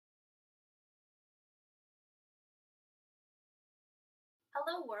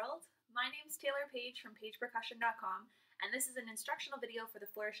Hello world, my name's Taylor Page from pagepercussion.com, and this is an instructional video for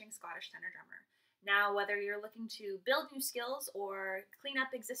the Flourishing Scottish tenor drummer. Now, whether you're looking to build new skills or clean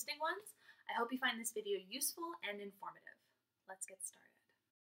up existing ones, I hope you find this video useful and informative. Let's get started.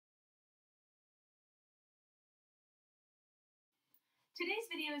 Today's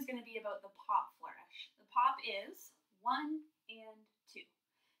video is going to be about the pop flourish. The pop is 1 and 2.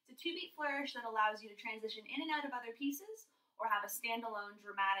 It's a 2-beat flourish that allows you to transition in and out of other pieces or have a standalone,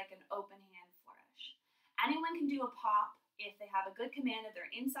 dramatic, and open hand flourish. Anyone can do a pop if they have a good command of their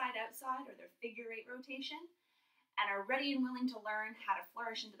inside-outside or their figure-8 rotation and are ready and willing to learn how to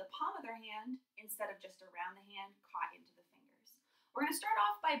flourish into the palm of their hand instead of just around the hand, caught into the fingers. We're going to start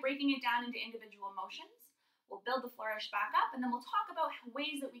off by breaking it down into individual motions. We'll build the flourish back up, and then we'll talk about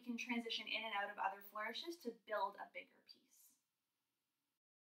ways that we can transition in and out of other flourishes to build a bigger piece.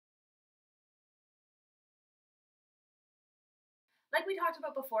 Like we talked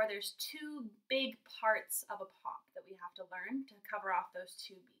about before, there's 2 big parts of a pop that we have to learn to cover off those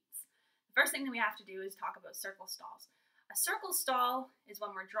 2 beats. The first thing that we have to do is talk about circle stalls. A circle stall is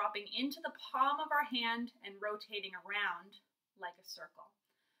when we're dropping into the palm of our hand and rotating around like a circle.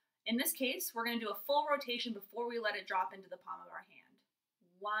 In this case, we're going to do a full rotation before we let it drop into the palm of our hand.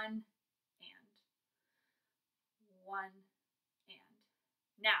 1 and. 1 and.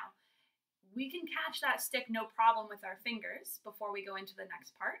 Now, we can catch that stick no problem with our fingers before we go into the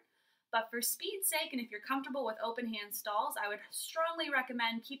next part, but for speed's sake and if you're comfortable with open hand stalls, I would strongly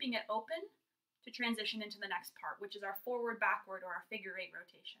recommend keeping it open to transition into the next part, which is our forward, backward, or our figure-8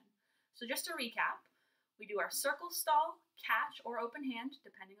 rotation. So just to recap, we do our circle stall, catch, or open hand,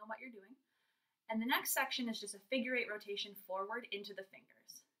 depending on what you're doing, and the next section is just a figure-8 rotation forward into the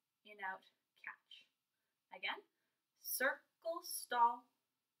fingers. In, out, catch. Again, circle, stall,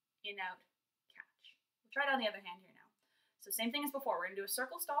 in, out, try it on the other hand here now. So same thing as before. We're going to do a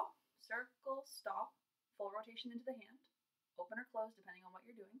circle, stall, full rotation into the hand, open or close depending on what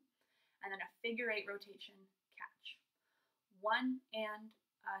you're doing, and then a figure-8 rotation, catch. 1 and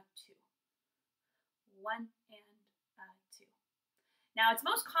 2. 1 and 2. Now its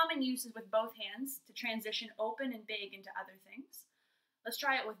most common use is with both hands to transition open and big into other things. Let's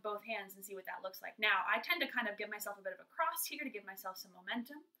try it with both hands and see what that looks like. Now I tend to kind of give myself a bit of a cross here to give myself some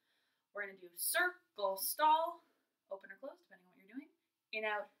momentum. We're going to do circle, stall, open or close, depending on what you're doing, in,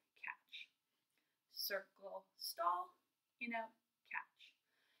 out, catch. Circle, stall, in, out, catch.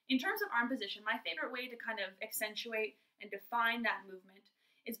 In terms of arm position, my favorite way to kind of accentuate and define that movement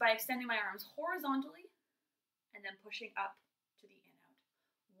is by extending my arms horizontally and then pushing up to the in, out.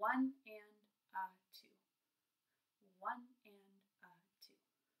 1 and 2. 1 and 2.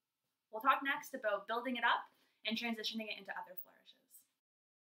 We'll talk next about building it up and transitioning it into other flourishes.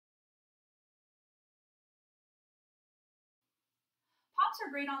 Pops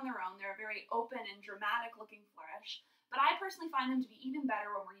are great on their own. They're a very open and dramatic looking flourish, but I personally find them to be even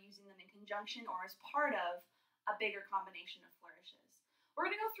better when we're using them in conjunction or as part of a bigger combination of flourishes. We're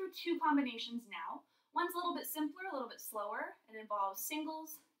going to go through 2 combinations now. One's a little bit simpler, a little bit slower. It involves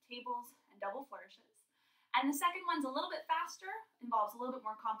singles, tables, and double flourishes. And the second one's a little bit faster, involves a little bit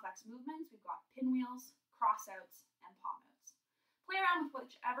more complex movements. We've got pinwheels, crossouts, and palm outs. Play around with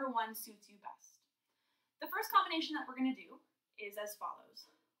whichever one suits you best. The first combination that we're going to do is as follows.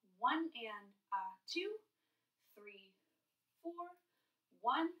 1 and 2, 3, 4,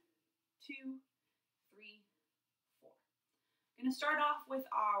 1, 2, 3, 4. Going to start off with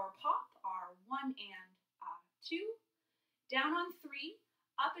our pop, our 1 and 2, down on 3,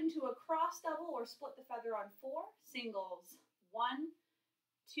 up into a cross double or split the feather on 4, singles, 1,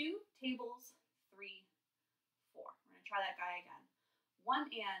 2, tables, 3, 4. We're going to try that guy again.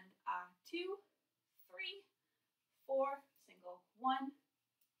 1 and 2, 3, 4, single, 1,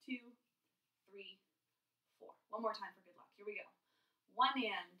 2, 3, 4. One more time for good luck. Here we go. 1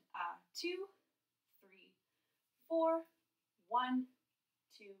 and 2, 3, 4, 1,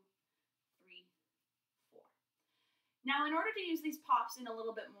 2, 3, 4. Now, in order to use these pops in a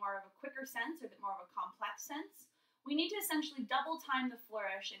little bit more of a quicker sense, or a bit more of a complex sense, we need to essentially double time the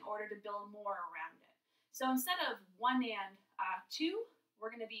flourish in order to build more around it. So instead of 1 and 2,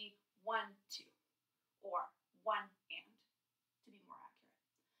 we're going to be 1, 2, or 1 and, to be more accurate.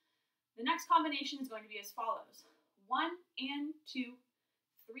 The next combination is going to be as follows. 1 and 2,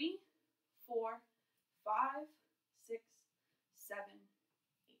 3, 4, 5, 6, 7, 8.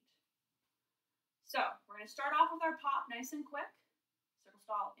 So we're going to start off with our pop nice and quick. Circle,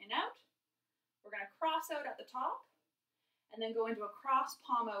 stall, in, out. We're going to cross out at the top and then go into a cross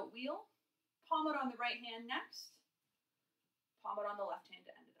palm out wheel. Palm out on the right hand next. Palm out on the left hand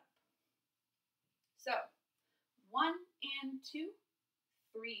to end it up. So 1 and 2,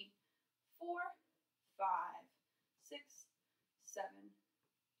 3, 4, 5, 6, 7,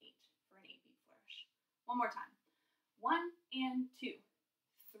 8 for an 8-beat flourish. One more time. 1 and 2,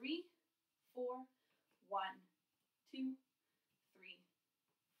 3, 4, 1, 2, 3,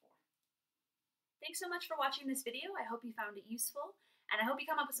 4. Thanks so much for watching this video. I hope you found it useful, and I hope you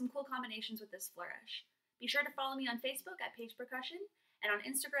come up with some cool combinations with this flourish. Be sure to follow me on Facebook at Page Percussion and on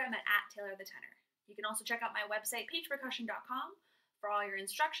Instagram at @TaylorTheTenor. You can also check out my website, pagepercussion.com, for all your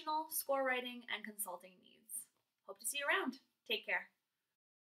instructional, score writing, and consulting needs. Hope to see you around. Take care.